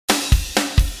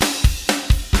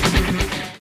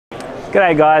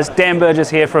G'day guys, Dan Burgess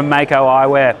here from Mako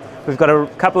Eyewear. We've got a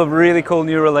couple of really cool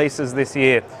new releases this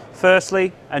year.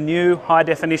 Firstly, a new high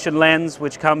definition lens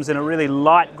which comes in a really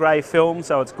light grey film,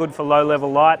 so it's good for low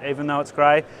level light even though it's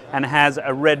grey, and has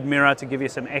a red mirror to give you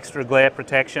some extra glare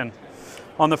protection.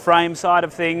 On the frame side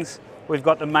of things, we've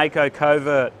got the Mako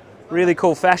Covert. Really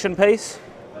cool fashion piece,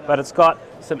 but it's got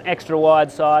some extra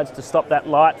wide sides to stop that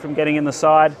light from getting in the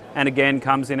side, and again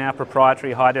comes in our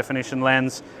proprietary high definition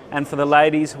lens. And for the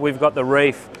ladies, we've got the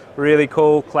Reef, really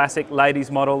cool classic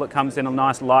ladies model that comes in a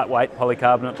nice lightweight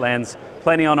polycarbonate lens.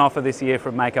 Plenty on offer this year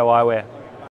from Mako Eyewear.